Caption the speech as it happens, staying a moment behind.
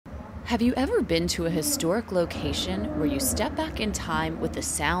Have you ever been to a historic location where you step back in time with the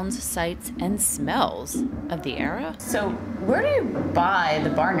sounds, sights, and smells of the era? So where do you buy the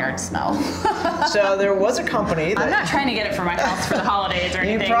barnyard smell? So there was a company that... I'm not trying to get it for my house for the holidays or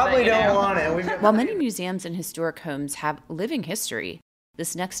anything. You probably don't want it. While many museums and historic homes have living history,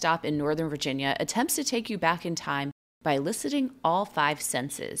 this next stop in Northern Virginia attempts to take you back in time by eliciting all 5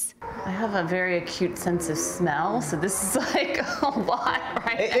 senses. I have a very acute sense of smell, so this is like a lot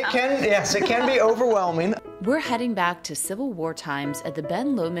right now. It can be overwhelming. We're heading back to Civil War times at the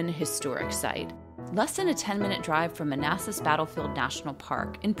Ben Lomond Historic Site, less than a 10-minute drive from Manassas Battlefield National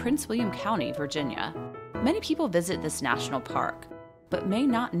Park in Prince William County, Virginia. Many people visit this national park, but may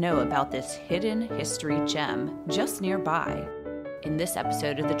not know about this hidden history gem just nearby. In this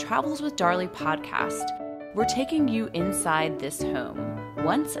episode of the Travels with Darley podcast, we're taking you inside this home,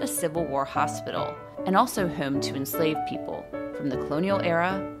 once a Civil War hospital, and also home to enslaved people from the colonial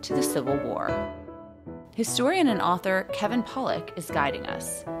era to the Civil War. Historian and author Kevin Pawlak is guiding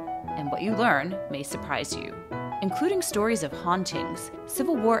us, and what you learn may surprise you, including stories of hauntings,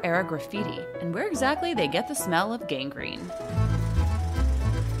 Civil War era graffiti, and where exactly they get the smell of gangrene.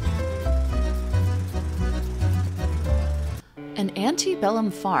 An antebellum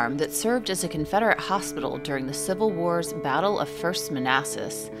farm that served as a Confederate hospital during the Civil War's Battle of First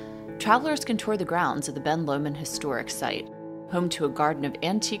Manassas, travelers can tour the grounds of the Ben Lomond Historic Site, home to a garden of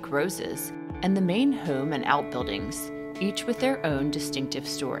antique roses, and the main home and outbuildings, each with their own distinctive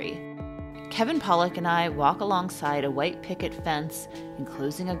story. Kevin Pawlak and I walk alongside a white picket fence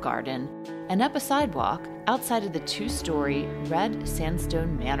enclosing a garden and up a sidewalk outside of the 2-story red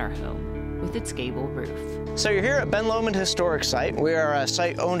sandstone manor home with its gable roof. So you're here at Ben Lomond Historic Site. We are a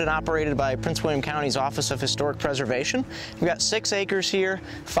site owned and operated by Prince William County's Office of Historic Preservation. We've got 6 acres here,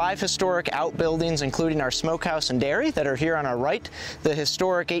 5 historic outbuildings, including our smokehouse and dairy that are here on our right, the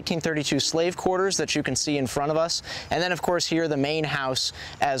historic 1832 slave quarters that you can see in front of us, and then of course here the main house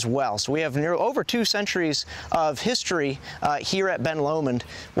as well. So we have over 2 centuries of history here at Ben Lomond.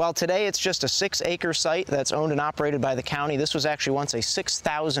 While today it's just a 6-acre site that's owned and operated by the county, this was actually once a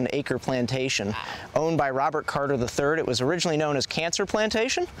 6,000-acre plantation owned by Robert Carter III. It was originally known as Cancer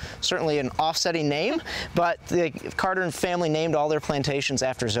Plantation, certainly an offsetting name, but the Carter family named all their plantations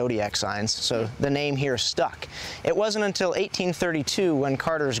after zodiac signs, so the name here stuck. It wasn't until 1832 when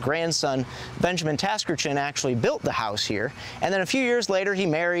Carter's grandson, Benjamin Taskerchin, actually built the house here, and then a few years later he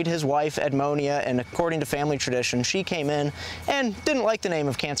married his wife, Edmonia, and according to family tradition, she came in and didn't like the name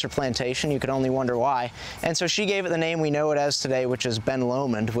of Cancer Plantation. You could only wonder why, and so she gave it the name we know it as today, which is Ben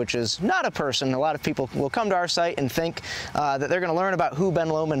Lomond, which is not a person. A lot of people will come to our site and think that they're going to learn about who Ben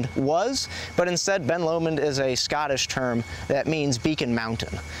Lomond was, but instead Ben Lomond is a Scottish term that means beacon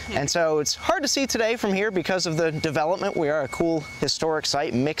mountain. And so it's hard to see today from here because of the development. We are a cool historic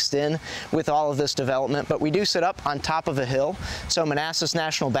site mixed in with all of this development, but we do sit up on top of a hill. So Manassas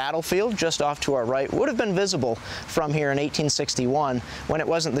National Battlefield, just off to our right, would have been visible from here in 1861 when it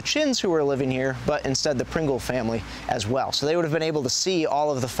wasn't the Chins who were living here, but instead the Pringle family as well. So they would have been able to see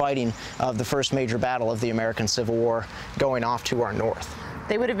all of the fighting of the first major battle of the American Civil War going off to our north.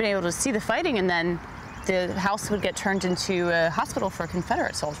 They would have been able to see the fighting, and then the house would get turned into a hospital for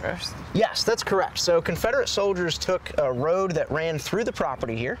Confederate soldiers. Yes, that's correct. So Confederate soldiers took a road that ran through the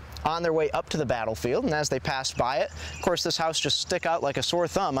property here on their way up to the battlefield, and as they passed by it, of course, this house just stuck out like a sore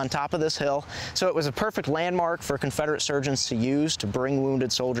thumb on top of this hill. So it was a perfect landmark for Confederate surgeons to use to bring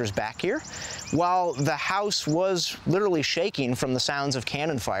wounded soldiers back here. While the house was literally shaking from the sounds of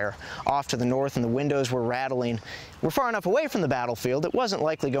cannon fire off to the north and the windows were rattling, we're far enough away from the battlefield, it wasn't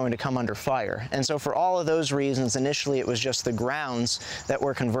likely going to come under fire. And so for all of those reasons, initially it was just the grounds that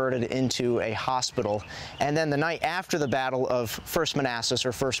were converted into a hospital. And then the night after the Battle of First Manassas,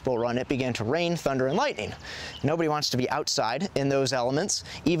 or First Bull Run, it began to rain, thunder, and lightning. Nobody wants to be outside in those elements,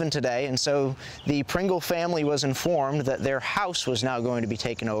 even today, and so the Pringle family was informed that their house was now going to be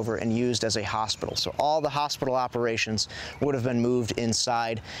taken over and used as a hospital. So all the hospital operations would have been moved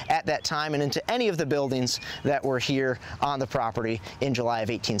inside at that time and into any of the buildings that were here on the property in July of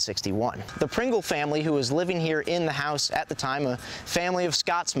 1861. The Pringle family, who was living here in the house at the time, a family of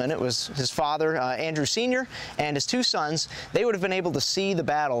Scotsmen, it was his father, Andrew Sr., and his 2 sons, they would have been able to see the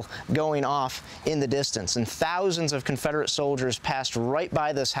battle going off in the distance. And thousands of Confederate soldiers passed right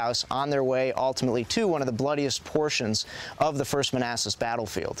by this house on their way ultimately to one of the bloodiest portions of the First Manassas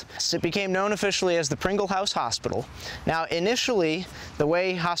Battlefield. It became known officially as the Pringle House Hospital. Now, initially, the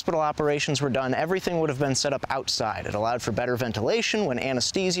way hospital operations were done, everything would have been set up outside. It allowed for better ventilation when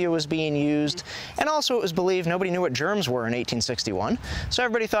anesthesia was being used, and also it was believed nobody knew what germs were in 1861, so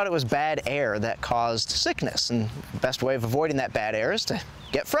everybody thought it was bad air that caused sickness, and the best way of avoiding that bad air is to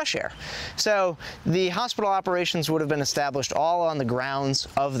get fresh air. So the hospital operations would have been established all on the grounds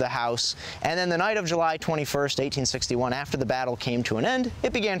of the house, and then the night of July 21st, 1861, after the battle came to an end,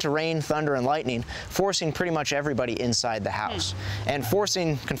 it began to rain thunder and lightning, forcing pretty much everybody inside the house, and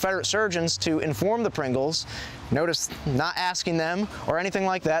forcing Confederate surgeons to inform the Pringles. Notice not asking them or anything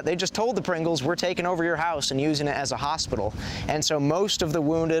like that. They just told the Pringles, we're taking over your house and using it as a hospital. And so most of the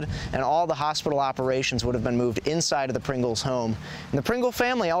wounded and all the hospital operations would have been moved inside of the Pringles' home. And the Pringle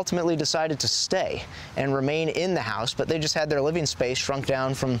family ultimately decided to stay and remain in the house, but they just had their living space shrunk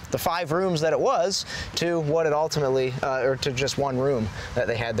down from the 5 rooms that it was to what it ultimately, or to just 1 room that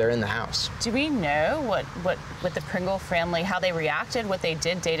they had there in the house. Do we know what the Pringle family, how they reacted, what they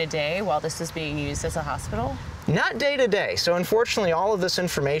did day to day while this was being used as a hospital? Not day to day. So unfortunately, all of this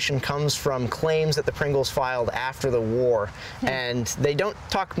information comes from claims that the Pringles filed after the war. And they don't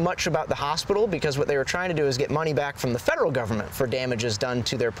talk much about the hospital because what they were trying to do is get money back from the federal government for damages done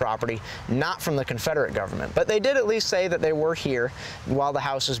to their property, not from the Confederate government. But they did at least say that they were here while the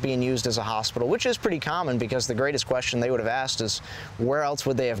house was being used as a hospital, which is pretty common because the greatest question they would have asked is, where else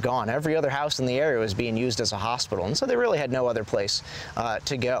would they have gone? Every other house in the area was being used as a hospital, and so they really had no other place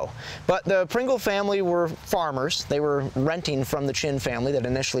to go. But the Pringle family were farmers. They were renting from the Chin family that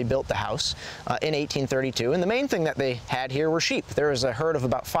initially built the house in 1832, and the main thing that they had here were sheep. There was a herd of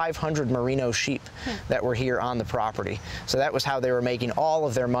about 500 merino sheep that were here on the property. So that was how they were making all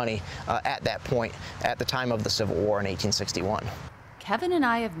of their money at that point, at the time of the Civil War in 1861. Kevin and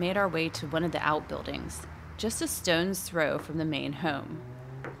I have made our way to one of the outbuildings, just a stone's throw from the main home.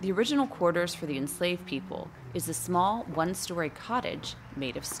 The original quarters for the enslaved people is a small 1-story cottage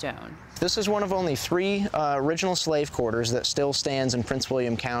made of stone. This is one of only 3 original slave quarters that still stands in Prince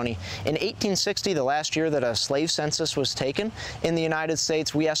William County. In 1860, the last year that a slave census was taken in the United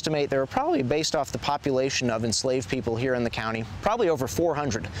States, we estimate there were probably, based off the population of enslaved people here in the county, probably over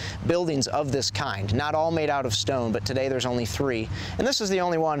 400 buildings of this kind. Not all made out of stone, but today there's only 3. And this is the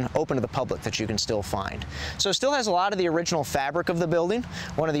only one open to the public that you can still find. So it still has a lot of the original fabric of the building.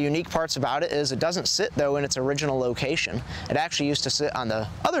 One of the unique parts about it is it doesn't sit, though, in its original location. It actually used to sit on the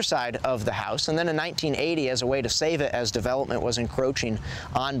other side of the house, and then in 1980, as a way to save it as development was encroaching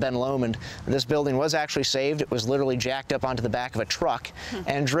on Ben Lomond, this building was actually saved. It was literally jacked up onto the back of a truck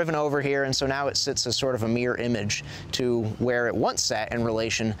and driven over here, and so now it sits as sort of a mirror image to where it once sat in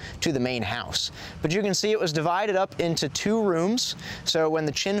relation to the main house. But you can see it was divided up into 2 rooms. So when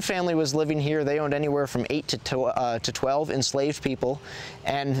the Chin family was living here, they owned anywhere from 8 to 12 enslaved people,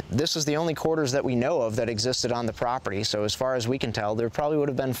 and this is the only quarters that we know of that existed on the property. So as far as we can tell, there probably would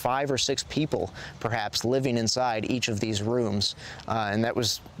have been 5 or 6 people perhaps living inside each of these rooms, and that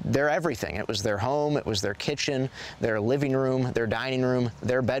was their everything. It was their home, it was their kitchen, their living room, their dining room,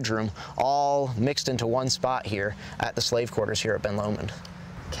 their bedroom, all mixed into one spot here at the slave quarters here at Ben Lomond.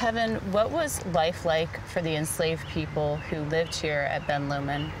 Kevin, what was life like for the enslaved people who lived here at Ben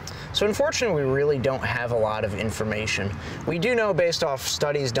Lomond? So unfortunately, we really don't have a lot of information. We do know, based off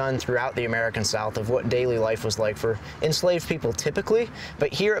studies done throughout the American South, of what daily life was like for enslaved people typically,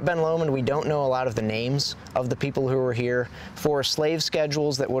 but here at Ben Lomond, we don't know a lot of the names of the people who were here. For slave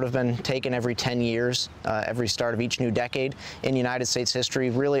schedules that would have been taken every 10 years, every start of each new decade in United States history,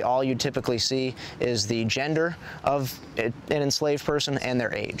 really all you typically see is the gender of an enslaved person and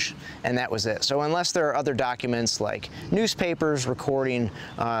their age, and that was it. So unless there are other documents like newspapers recording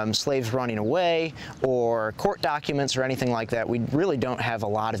slaves running away or court documents or anything like that, we really don't have a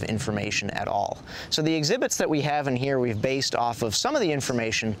lot of information at all. So the exhibits that we have in here, we've based off of some of the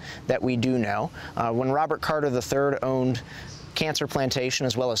information that we do know. When Robert Carter III owned Cancer Plantation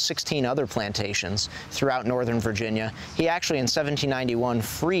as well as 16 other plantations throughout northern Virginia, he actually in 1791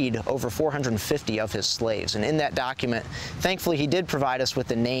 freed over 450 of his slaves. And in that document, thankfully, he did provide us with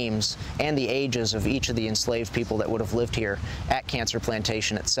the names and the ages of each of the enslaved people that would have lived here at Cancer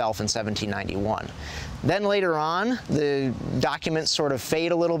Plantation itself in 1791. Then later on, the documents sort of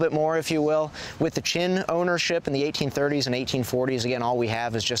fade a little bit more, if you will. With the Chin ownership in the 1830s and 1840s, again, all we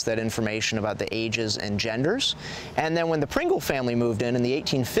have is just that information about the ages and genders. And then when the Pringle family moved in the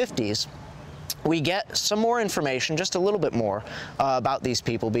 1850s, we get some more information, just a little bit more, about these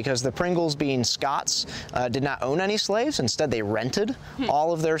people, because the Pringles, being Scots, did not own any slaves. Instead, they rented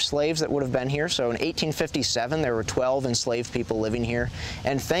all of their slaves that would have been here. So in 1857, there were 12 enslaved people living here.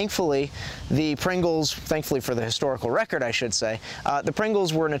 And thankfully, the Pringles, thankfully for the historical record, I should say, the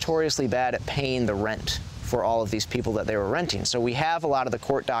Pringles were notoriously bad at paying the rent for all of these people that they were renting. So we have a lot of the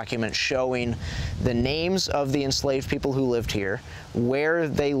court documents showing the names of the enslaved people who lived here, where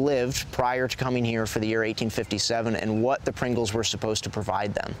they lived prior to coming here for the year 1857, and what the Pringles were supposed to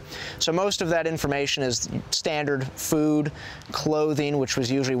provide them. So most of that information is standard food, clothing, which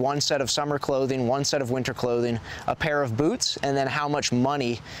was usually one set of summer clothing, one set of winter clothing, a pair of boots, and then how much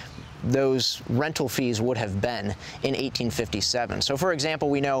money those rental fees would have been in 1857. So for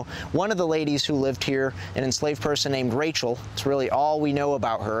example, we know one of the ladies who lived here, an enslaved person named Rachel. It's really all we know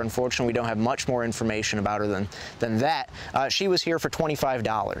about her. Unfortunately, we don't have much more information about her than that. She was here for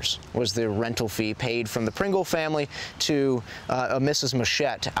 $25 was the rental fee paid from the Pringle family to a Mrs.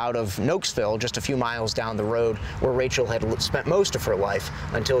 Machette out of Nokesville, just a few miles down the road, where Rachel had spent most of her life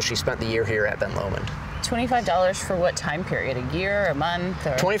until she spent the year here at Ben Lomond. $25 for what time period? A year, a month?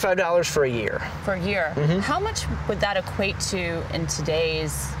 Or? $25 for a year. For a year. Mm-hmm. How much would that equate to in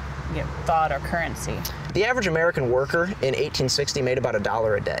today's thought or currency? The average American worker in 1860 made about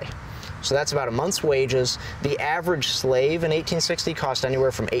 $1 a day. So that's about a month's wages. The average slave in 1860 cost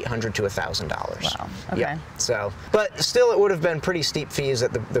anywhere from $800 to $1,000. Wow. Okay. Yeah. So, but still, it would have been pretty steep fees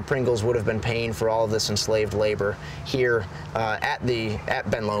that the Pringles would have been paying for all of this enslaved labor here at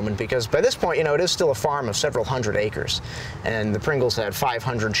Ben Lomond, because by this point, it is still a farm of several hundred acres, and the Pringles had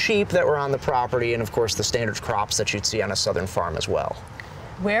 500 sheep that were on the property, and of course the standard crops that you'd see on a southern farm as well.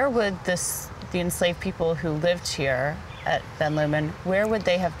 Where would the enslaved people who lived here at Ben Lomond, where would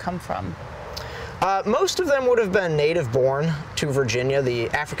they have come from? Most of them would have been native born to Virginia. The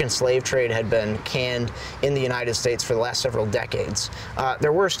African slave trade had been canned in the United States for the last several decades.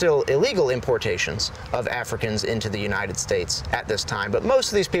 There were still illegal importations of Africans into the United States at this time, but most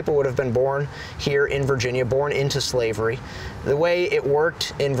of these people would have been born here in Virginia, born into slavery. The way it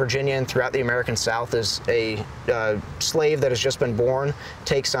worked in Virginia and throughout the American South is a slave that has just been born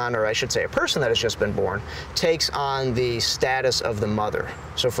takes on, or I should say a person that has just been born, takes on the status of the mother.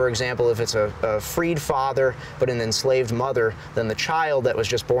 So for example, if it's a freed father but an enslaved mother, then the child that was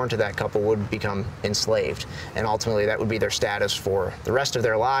just born to that couple would become enslaved. And ultimately that would be their status for the rest of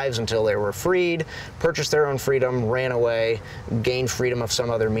their lives until they were freed, purchased their own freedom, ran away, gained freedom of some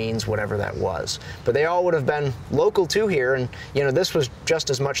other means, whatever that was. But they all would have been local to here, and this was just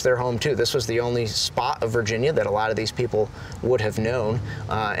as much their home too. This was the only spot of Virginia that a lot of these people would have known,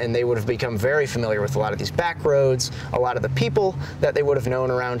 and they would have become very familiar with a lot of these back roads, a lot of the people that they would have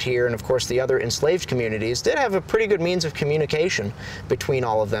known around here, and of course the other enslaved communities did have a pretty good means of communication between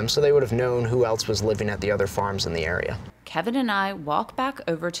all of them, so they would have known who else was living at the other farms in the area. Kevin and I walk back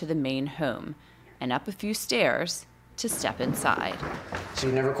over to the main home and up a few stairs to step inside. So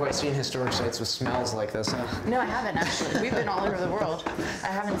you've never quite seen historic sites with smells like this, huh? No, I haven't actually. We've been all over the world. I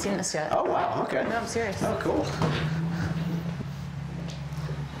haven't seen this yet. Oh, wow, okay. No, I'm serious. Oh, cool.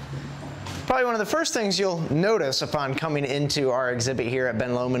 Probably one of the first things you'll notice upon coming into our exhibit here at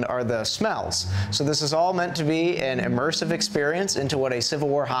Ben Lomond are the smells. So this is all meant to be an immersive experience into what a Civil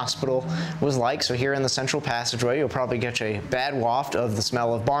War hospital was like. So here in the central passageway, you'll probably get a bad waft of the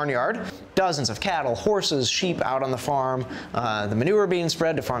smell of barnyard. Dozens of cattle, horses, sheep out on the farm, the manure being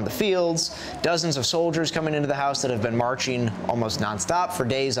spread to farm the fields, dozens of soldiers coming into the house that have been marching almost nonstop for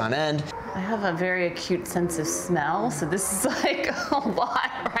days on end. I have a very acute sense of smell, so this is like a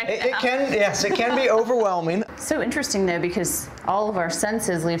lot right now. Yes, it can be overwhelming. So interesting though, because all of our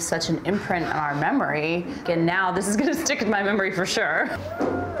senses leave such an imprint on our memory, and now this is going to stick in my memory for sure.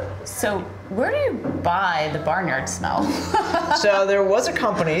 So where do you buy the barnyard smell? So there was a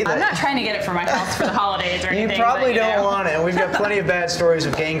company that... I'm not trying to get it for my house for the holidays or anything. You probably don't want it. We've got plenty of bad stories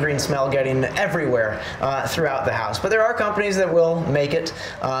of gangrene smell getting everywhere throughout the house. But there are companies that will make it.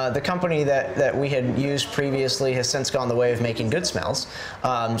 The company that we had used previously has since gone the way of making good smells.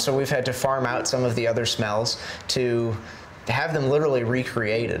 So we've had to farm out some of the other smells to have them literally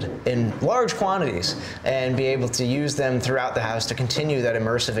recreated in large quantities and be able to use them throughout the house to continue that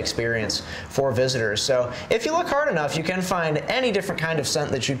immersive experience for visitors. So if you look hard enough, you can find any different kind of scent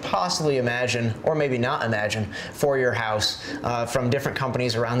that you'd possibly imagine, or maybe not imagine, for your house from different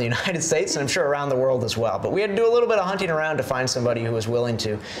companies around the United States and I'm sure around the world as well. But we had to do a little bit of hunting around to find somebody who was willing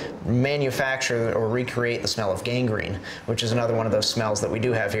to manufacture or recreate the smell of gangrene, which is another one of those smells that we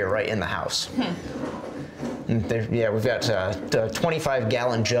do have here right in the house. Yeah, we've got a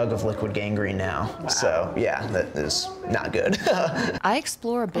 25-gallon jug of liquid gangrene now. Wow. So, yeah, that is not good. I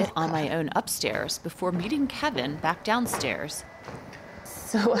explore a bit on my own upstairs before meeting Kevin back downstairs.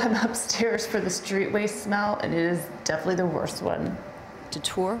 So I'm upstairs for the street waste smell, and it is definitely the worst one. To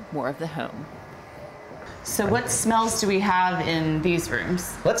tour more of the home. So what smells do we have in these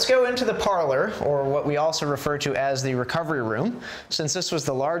rooms? Let's go into the parlor, or what we also refer to as the recovery room. Since this was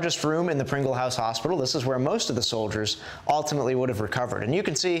the largest room in the Pringle House Hospital, this is where most of the soldiers ultimately would have recovered. And you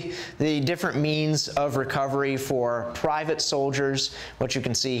can see the different means of recovery for private soldiers. What you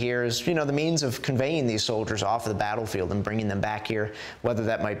can see here is, the means of conveying these soldiers off of the battlefield and bringing them back here, whether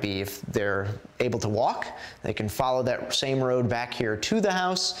that might be if they're able to walk, they can follow that same road back here to the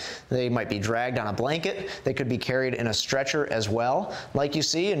house. They might be dragged on a blanket. They could be carried in a stretcher as well. Like you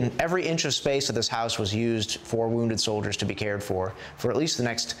see, and every inch of space of this house was used for wounded soldiers to be cared for at least the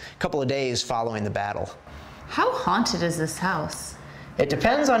next couple of days following the battle. How haunted is this house? It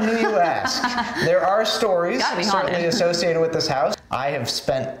depends on who you ask. There are stories certainly associated with this house. I have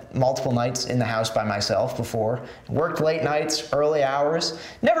spent multiple nights in the house by myself before, worked late nights, early hours,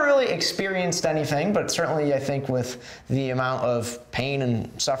 never really experienced anything, but certainly I think with the amount of pain and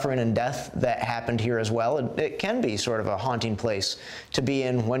suffering and death that happened here as well, it can be sort of a haunting place to be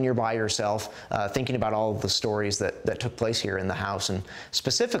in when you're by yourself, thinking about all of the stories that took place here in the house, and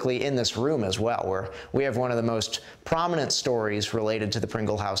specifically in this room as well, where we have one of the most prominent stories related to the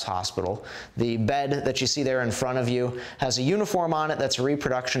Pringle House Hospital. The bed that you see there in front of you has a uniform on it that's a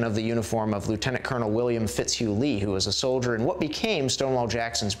reproduction of the uniform of Lieutenant Colonel William Fitzhugh Lee, who was a soldier in what became Stonewall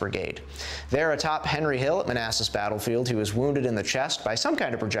Jackson's brigade. There atop Henry Hill at Manassas Battlefield, he was wounded in the chest by some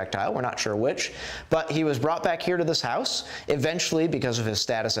kind of projectile, we're not sure which, but he was brought back here to this house. Eventually, because of his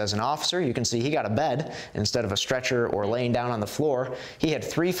status as an officer, you can see he got a bed instead of a stretcher or laying down on the floor. He had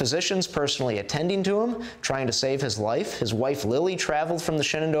 3 physicians personally attending to him, trying to save his life. His wife Lily traveled from the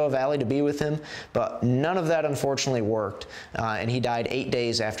Shenandoah Valley to be with him, but none of that unfortunately worked, and he died 8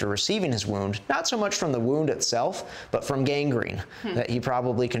 days after receiving his wound, not so much from the wound itself, but from gangrene that he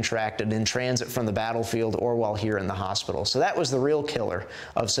probably contracted in transit from the battlefield or while here in the hospital. So that was the real killer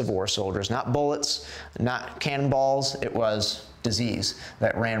of Civil War soldiers. Not bullets, not cannonballs, it was disease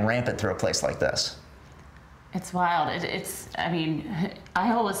that ran rampant through a place like this. It's wild. I mean,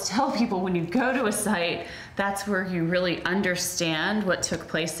 I always tell people when you go to a site, that's where you really understand what took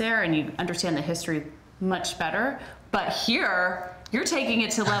place there and you understand the history much better. But here, you're taking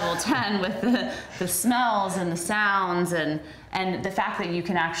it to level 10 with the smells and the sounds and the fact that you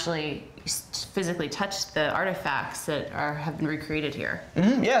can actually physically touch the artifacts that have been recreated here.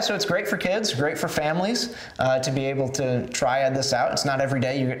 Yeah, so it's great for kids, great for families to be able to try this out. It's not every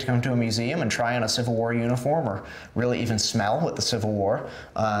day you get to come to a museum and try on a Civil War uniform or really even smell what the Civil War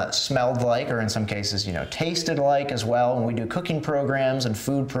smelled like, or in some cases, tasted like as well. And we do cooking programs and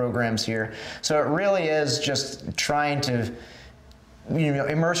food programs here. So it really is just trying to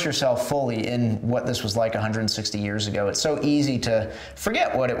immerse yourself fully in what this was like 160 years ago. It's so easy to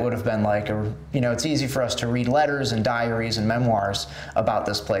forget what it would have been like, or it's easy for us to read letters and diaries and memoirs about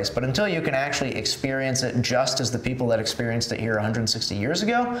this place, but until you can actually experience it just as the people that experienced it here 160 years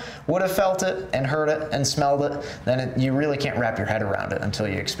ago would have felt it and heard it and smelled it, then you really can't wrap your head around it until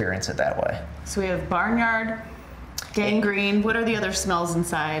you experience it that way. So we have barnyard, gangrene. What are the other smells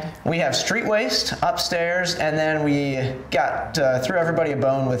inside? We have street waste upstairs, and then we got threw everybody a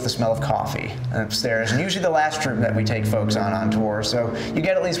bone with the smell of coffee upstairs, and usually the last room that we take folks on tour. So you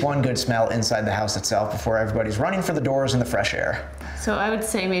get at least one good smell inside the house itself before everybody's running for the doors in the fresh air. So I would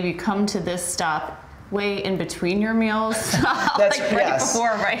say maybe come to this stop way in between your meals, That's, like right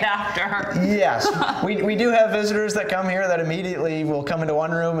before, right after. Yes, we do have visitors that come here that immediately will come into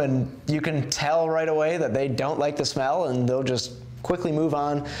one room and you can tell right away that they don't like the smell and they'll just quickly move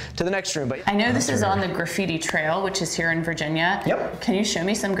on to the next room. But I know this is on the graffiti trail, which is here in Virginia. Yep. Can you show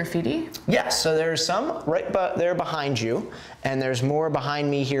me some graffiti? Yes, so there's some right there behind you, and there's more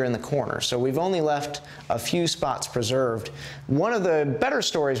behind me here in the corner. So we've only left a few spots preserved. One of the better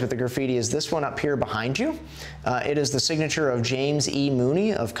stories with the graffiti is this one up here behind you. It is the signature of James E.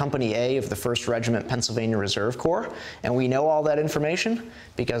 Mooney of Company A of the 1st Regiment Pennsylvania Reserve Corps, and we know all that information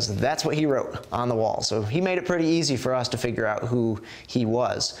because that's what he wrote on the wall. So he made it pretty easy for us to figure out who he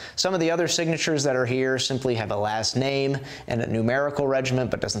was. Some of the other signatures that are here simply have a last name and a numerical regiment,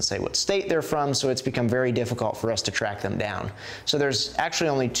 but doesn't say what state they're from, so it's become very difficult for us to track them down. So there's actually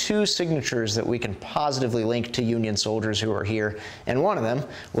only 2 signatures that we can positively link to Union soldiers who are here, and one of them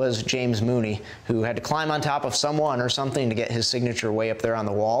was James Mooney, who had to climb on top of someone or something to get his signature way up there on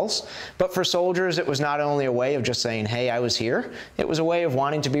the walls. But for soldiers, it was not only a way of just saying, hey, I was here, it was a way of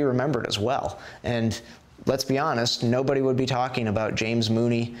wanting to be remembered as well. And let's be honest, nobody would be talking about James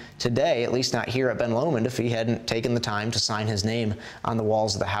Mooney today, at least not here at Ben Lomond, if he hadn't taken the time to sign his name on the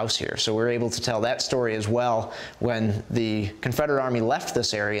walls of the house here. So we're able to tell that story as well when the Confederate Army left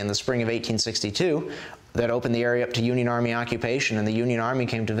this area in the spring of 1862. that opened the area up to Union Army occupation, and the Union Army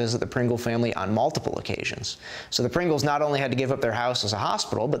came to visit the Pringle family on multiple occasions. So the Pringles not only had to give up their house as a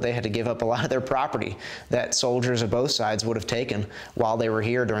hospital, but they had to give up a lot of their property that soldiers of both sides would have taken while they were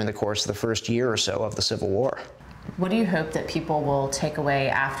here during the course of the first year or so of the Civil War. What do you hope that people will take away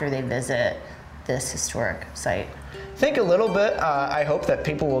after they visit this historic site? I think a little bit. I hope that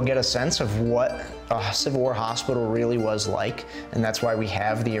people will get a sense of what a Civil War hospital really was like, and that's why we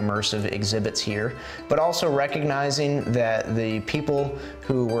have the immersive exhibits here, but also recognizing that the people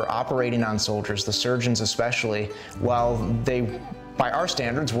who were operating on soldiers, the surgeons especially, while they by our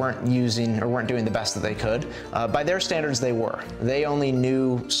standards weren't doing the best that they could, by their standards they were. They only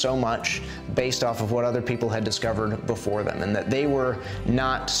knew so much based off of what other people had discovered before them, and that they were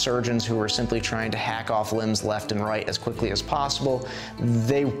not surgeons who were simply trying to hack off limbs left and right as quickly as possible.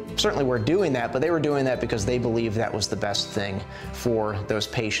 They certainly were doing that, but they were doing that because they believed that was the best thing for those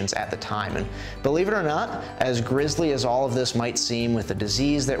patients at the time. And believe it or not, as grisly as all of this might seem, with the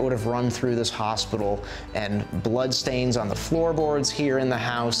disease that would have run through this hospital and blood stains on the floorboards here in the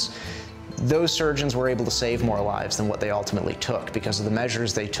house, those surgeons were able to save more lives than what they ultimately took because of the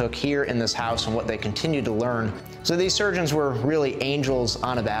measures they took here in this house and what they continued to learn. So these surgeons were really angels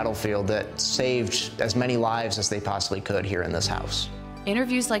on a battlefield that saved as many lives as they possibly could here in this house.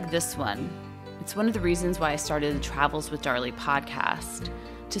 Interviews like this one, it's one of the reasons why I started the Travels with Darley podcast,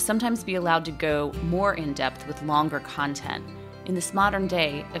 to sometimes be allowed to go more in depth with longer content in this modern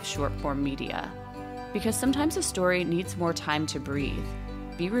day of short form media. Because sometimes a story needs more time to breathe,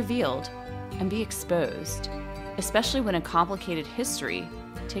 be revealed, and be exposed, especially when a complicated history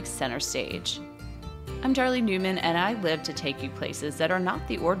takes center stage. I'm Darley Newman, and I live to take you places that are not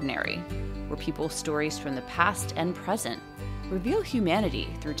the ordinary, where people's stories from the past and present reveal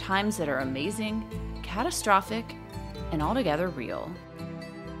humanity through times that are amazing, catastrophic, and altogether real.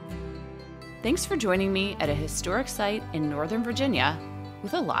 Thanks for joining me at a historic site in Northern Virginia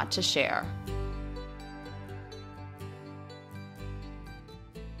with a lot to share.